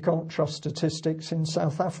that you can't trust statistics in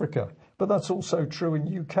South Africa. But that's also true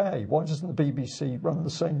in UK. Why doesn't the BBC run the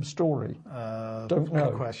same story? Don't know.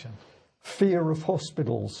 Good question. Fear of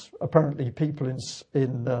hospitals. Apparently people in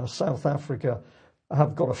South Africa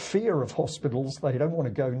have got a fear of hospitals. They don't want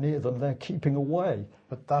to go near them. They're keeping away.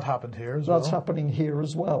 But that happened here as well. That's happening here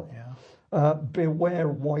as well. Yeah. Beware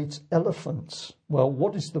white elephants. Well,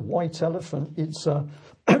 what is the white elephant? It's a,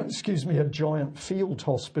 excuse me, a giant field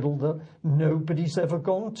hospital that nobody's ever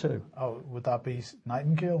gone to. Oh, would that be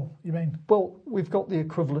Nightingale, you mean? Well, we've got the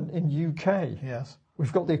equivalent in UK. Yes.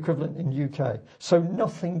 We've got the equivalent in UK. So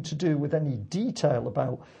nothing to do with any detail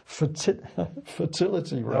about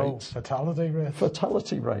fertility rates. Oh, fatality rates.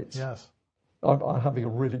 Fatality rates. Yes. I'm having a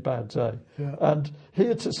really bad day. Yeah. And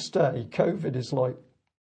here to stay, COVID is like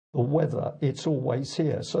the weather. It's always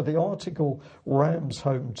here. So the article rams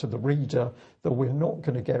home to the reader that we're not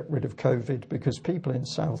going to get rid of COVID because people in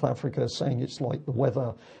South Africa are saying it's like the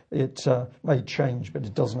weather. It may change, but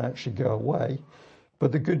it doesn't actually go away.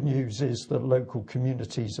 But the good news is that local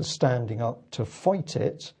communities are standing up to fight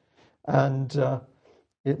it, and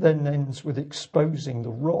it then ends with exposing the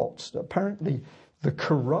rot. Apparently, the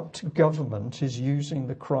corrupt government is using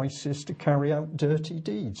the crisis to carry out dirty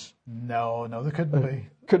deeds. No, there couldn't be.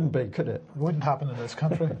 Couldn't be, could it? It wouldn't happen in this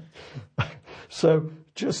country. So,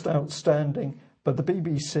 just outstanding. But the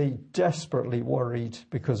BBC desperately worried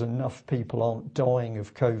because enough people aren't dying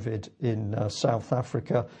of COVID in South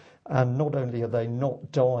Africa. And not only are they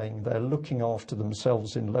not dying, they're looking after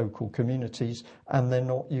themselves in local communities, and they're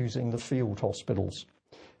not using the field hospitals.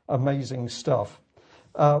 Amazing stuff.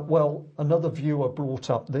 Well, another viewer brought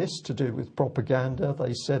up this to do with propaganda.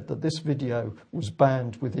 They said that this video was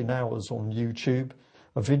banned within hours on YouTube,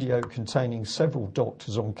 a video containing several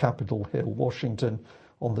doctors on Capitol Hill, Washington,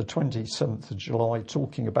 on the 27th of July,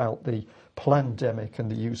 talking about the plandemic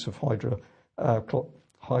and the use of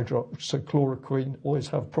hydroxychloroquine. Always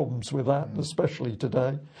have problems with that, especially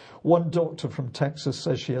today. One doctor from Texas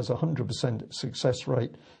says she has a 100% success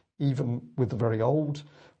rate, even with the very old.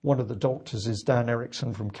 One of the doctors is Dan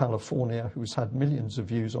Erickson from California, who's had millions of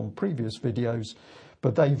views on previous videos,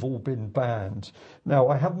 but they've all been banned. Now,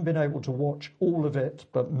 I haven't been able to watch all of it,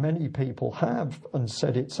 but many people have and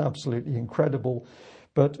said it's absolutely incredible.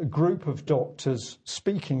 But a group of doctors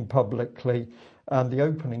speaking publicly, and the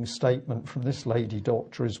opening statement from this lady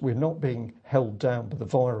doctor is, we're not being held down by the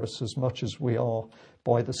virus as much as we are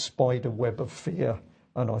by the spider web of fear.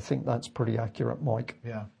 And I think that's pretty accurate, Mike.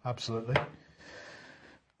 Yeah, absolutely.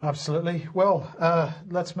 Absolutely. Well,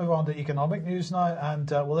 let's move on to economic news now. And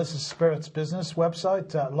this is Spirit's business website.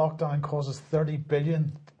 Lockdown causes £30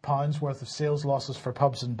 billion worth of sales losses for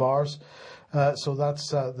pubs and bars. So that's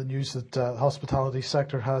the news that the hospitality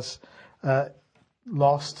sector has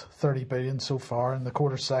lost 30 billion so far in the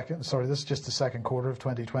this is just the second quarter of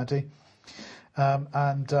 2020.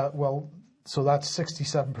 So that's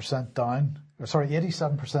 67% down,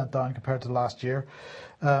 87% down compared to last year.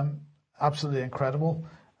 Absolutely incredible.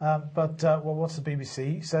 But what's the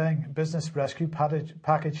BBC saying? Business rescue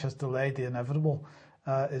package has delayed the inevitable,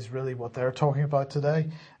 is really what they're talking about today.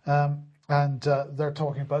 And they're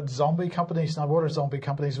talking about zombie companies. Now, what are zombie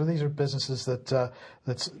companies? Well, these are businesses that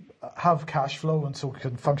have cash flow and so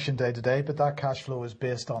can function day to day, but that cash flow is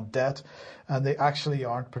based on debt, and they actually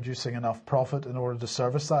aren't producing enough profit in order to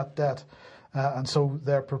service that debt. And so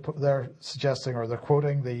they're suggesting, or they're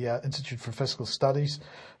quoting the Institute for Fiscal Studies,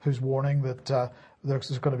 who's warning that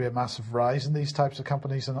there's going to be a massive rise in these types of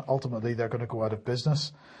companies, and ultimately they're going to go out of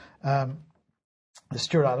business.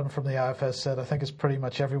 Stuart Adam from the IFS said, I think as pretty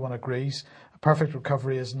much everyone agrees, a perfect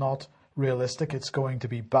recovery is not realistic. It's going to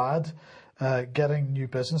be bad. Getting new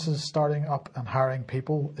businesses starting up and hiring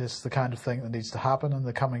people is the kind of thing that needs to happen in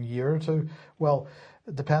the coming year or two. Well,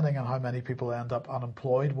 depending on how many people end up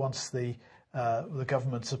unemployed once the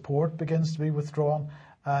government support begins to be withdrawn,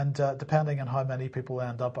 and depending on how many people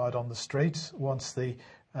end up out on the streets once the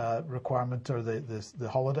requirement or the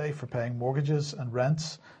holiday for paying mortgages and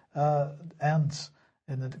rents ends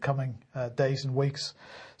in the coming days and weeks.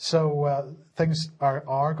 So things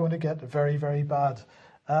are going to get very, very bad.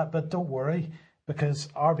 But don't worry, because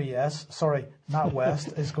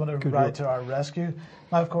NatWest is going to ride to our rescue.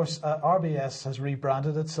 Now, of course, RBS has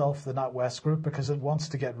rebranded itself the NatWest Group because it wants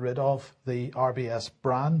to get rid of the RBS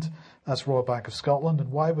brand. That's Royal Bank of Scotland.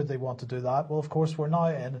 And why would they want to do that? Well, of course, we're now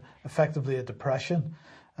in effectively a depression.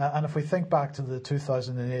 And if we think back to the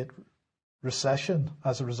 2008 recession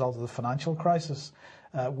as a result of the financial crisis,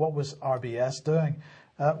 what was RBS doing?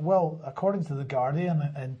 Well, according to The Guardian,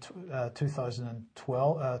 in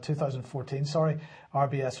 2014,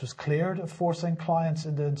 RBS was cleared of forcing clients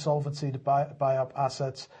into insolvency to buy up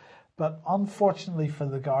assets. But unfortunately for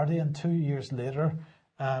The Guardian, 2 years later,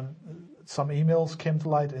 some emails came to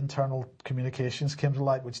light, internal communications came to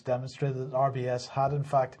light, which demonstrated that RBS had in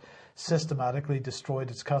fact systematically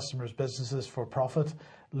destroyed its customers' businesses for profit.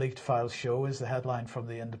 Leaked files show is the headline from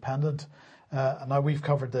The Independent. Now, we've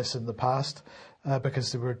covered this in the past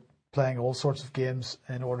because they were playing all sorts of games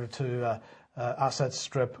in order to asset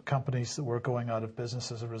strip companies that were going out of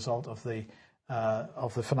business as a result of the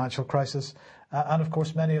financial crisis. And of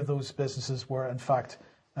course, many of those businesses were in fact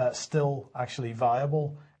still actually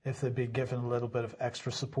viable if they'd been given a little bit of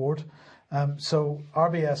extra support. So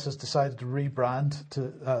RBS has decided to rebrand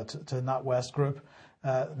to NatWest Group.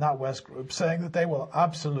 NatWest Group saying that they will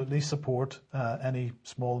absolutely support any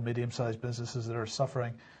small, medium-sized businesses that are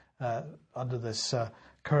suffering under this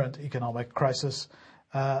current economic crisis.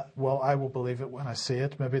 Well, I will believe it when I see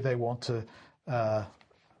it. Maybe they want to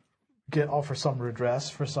offer some redress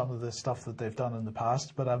for some of the stuff that they've done in the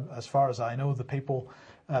past. But as far as I know, the people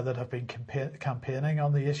that have been campaigning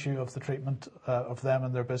on the issue of the treatment of them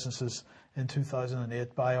and their businesses in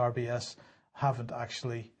 2008 by RBS haven't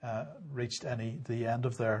actually reached the end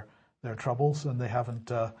of their troubles, and they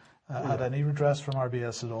haven't had any redress from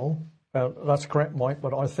RBS at all. That's correct, Mike,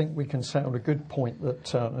 but I think we can sound a good point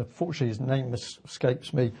that, unfortunately, his name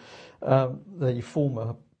escapes me, the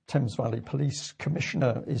former Thames Valley Police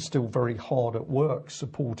Commissioner is still very hard at work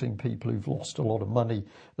supporting people who've lost a lot of money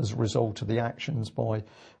as a result of the actions by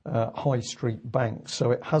high street banks.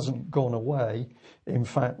 So it hasn't gone away. In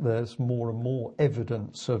fact, there's more and more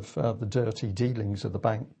evidence of the dirty dealings of the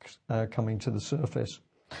banks coming to the surface.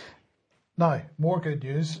 Now, more good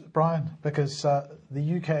news, Brian, because the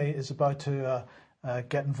UK is about to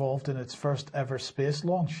get involved in its first ever space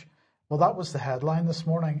launch. Well, that was the headline this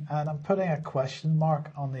morning, and I'm putting a question mark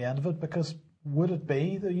on the end of it because would it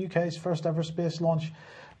be the UK's first ever space launch?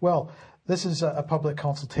 Well, this is a public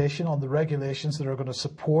consultation on the regulations that are going to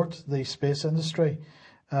support the space industry,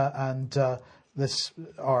 these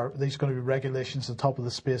are going to be regulations on top of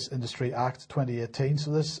the Space Industry Act 2018. So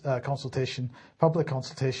this public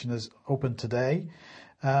consultation is open today.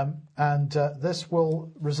 This will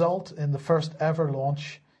result in the first ever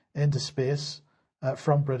launch into space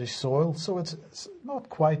from British soil. So it's not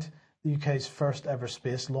quite the UK's first ever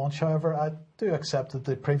space launch. However, I do accept that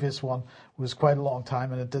the previous one was quite a long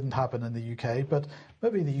time and it didn't happen in the UK. But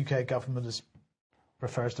maybe the UK government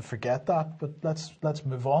prefers to forget that, but let's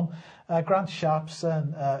move on. Grant Shapps,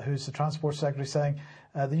 who's the Transport Secretary, saying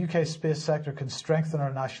the UK space sector can strengthen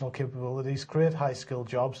our national capabilities, create high-skilled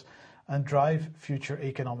jobs, and drive future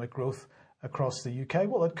economic growth across the UK.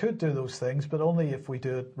 Well, it could do those things, but only if we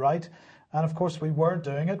do it right. And of course, we were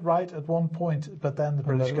doing it right at one point, but then the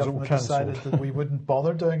British government decided that we wouldn't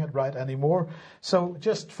bother doing it right anymore. So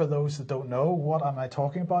just for those that don't know, what am I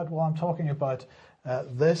talking about? Well, I'm talking about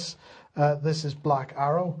this. This is Black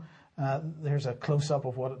Arrow. Here's a close-up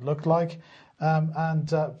of what it looked like.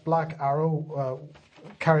 Black Arrow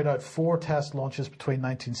carried out 4 test launches between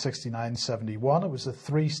 1969 and 71. It was a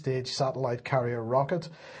 3-stage satellite carrier rocket.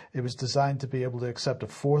 It was designed to be able to accept a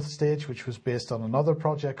 4th stage, which was based on another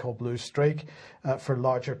project called Blue Streak for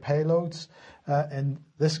larger payloads. In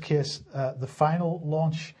this case, the final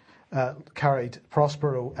launch carried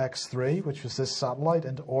Prospero X3, which was this satellite,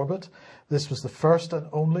 into orbit. This was the first and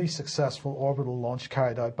only successful orbital launch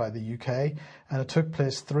carried out by the UK, and it took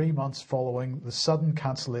place 3 months following the sudden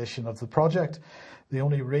cancellation of the project. The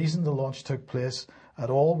only reason the launch took place at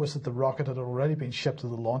all was that the rocket had already been shipped to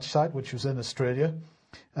the launch site, which was in Australia,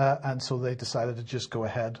 and so they decided to just go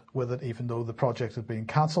ahead with it, even though the project had been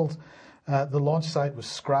cancelled. The launch site was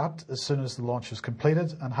scrapped as soon as the launch was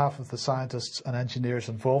completed, and half of the scientists and engineers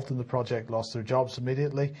involved in the project lost their jobs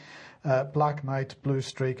immediately. Black Knight, Blue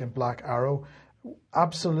Streak and Black Arrow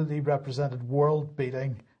absolutely represented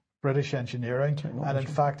world-beating British engineering, and in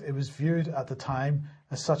fact it was viewed at the time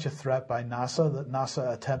as such a threat by NASA that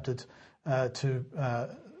NASA attempted to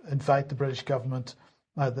invite the British government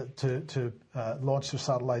to launch their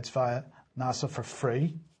satellites via NASA for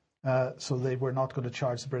free. So they were not going to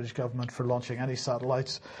charge the British government for launching any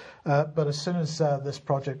satellites. But as soon as this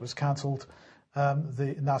project was cancelled,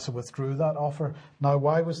 NASA withdrew that offer. Now,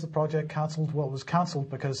 why was the project cancelled? Well, it was cancelled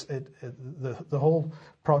because the whole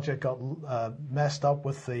project got messed up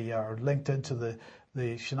with or linked into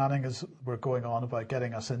the shenanigans were going on about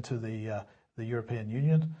getting us into the European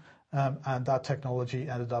Union. And that technology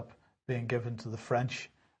ended up being given to the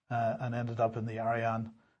French and ended up in the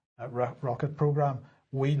Ariane rocket program.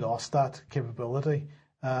 We lost that capability,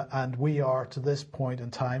 and we are, to this point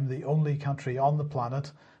in time, the only country on the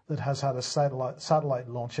planet that has had a satellite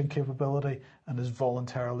launching capability and has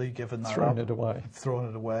voluntarily given that thrown up. Thrown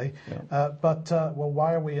it away. Yeah. Well,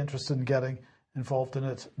 why are we interested in getting involved in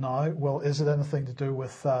it now? Well, is it anything to do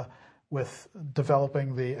with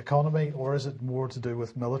developing the economy, or is it more to do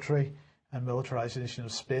with military and militarization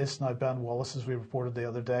of space? Now, Ben Wallace, as we reported the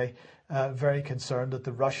other day, very concerned that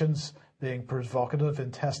the Russians being provocative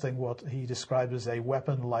in testing what he described as a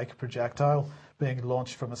weapon-like projectile being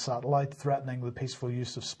launched from a satellite, threatening the peaceful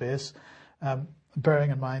use of space.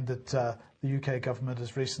 Bearing in mind that the UK government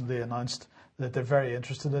has recently announced that they're very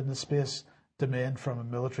interested in the space domain from a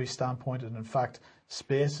military standpoint, and in fact,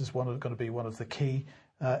 space is going to be one of the key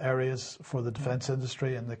areas for the defence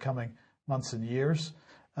industry in the coming months and years.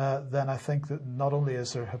 Then I think that not only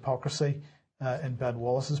is there hypocrisy in Ben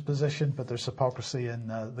Wallace's position, but there's hypocrisy in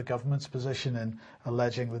the government's position in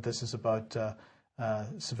alleging that this is about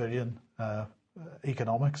civilian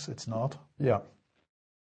economics. It's not. Yeah.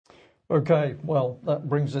 Okay, well, that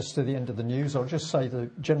brings us to the end of the news. I'll just say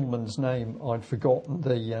the gentleman's name I'd forgotten.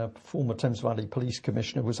 The former Thames Valley Police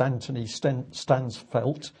Commissioner was Anthony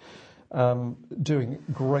Stansfeld, doing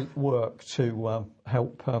great work to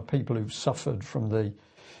help people who've suffered from the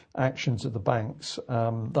actions of the banks.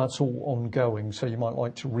 That's all ongoing, so you might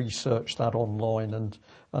like to research that online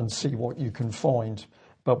and see what you can find.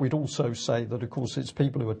 But we'd also say that, of course, it's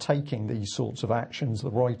people who are taking these sorts of actions,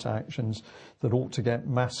 the right actions, that ought to get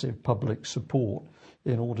massive public support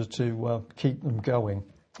in order to keep them going.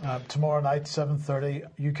 Tomorrow night, 7:30,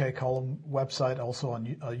 UK Column website, also on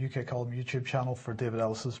UK Column YouTube channel for David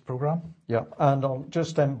Ellis's programme. Yeah, and I'll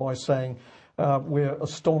just end by saying we're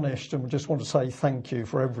astonished, and we just want to say thank you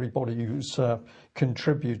for everybody who's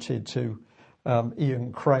contributed to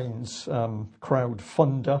Ian Crane's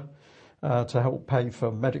crowdfunder to help pay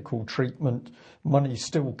for medical treatment. Money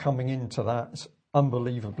still coming into that,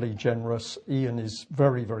 unbelievably generous. Ian is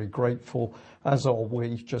very, very grateful, as are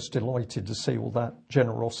we, just delighted to see all that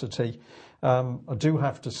generosity. I do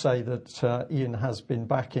have to say that Ian has been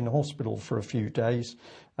back in hospital for a few days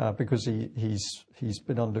because he's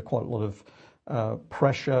been under quite a lot of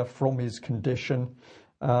pressure from his condition,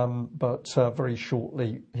 but very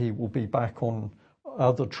shortly he will be back on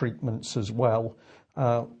other treatments as well.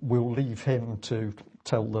 We'll leave him to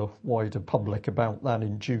tell the wider public about that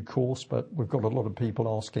in due course, but we've got a lot of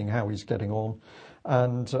people asking how he's getting on.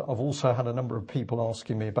 And I've also had a number of people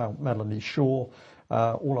asking me about Melanie Shaw.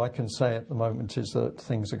 All I can say at the moment is that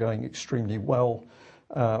things are going extremely well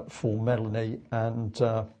for Melanie, and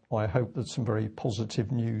I hope that some very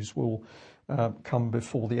positive news will come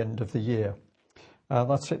before the end of the year.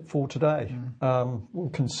 That's it for today. We'll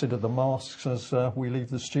consider the masks as we leave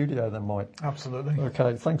the studio then, Mike. Absolutely.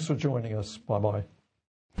 Okay, thanks for joining us. Bye-bye.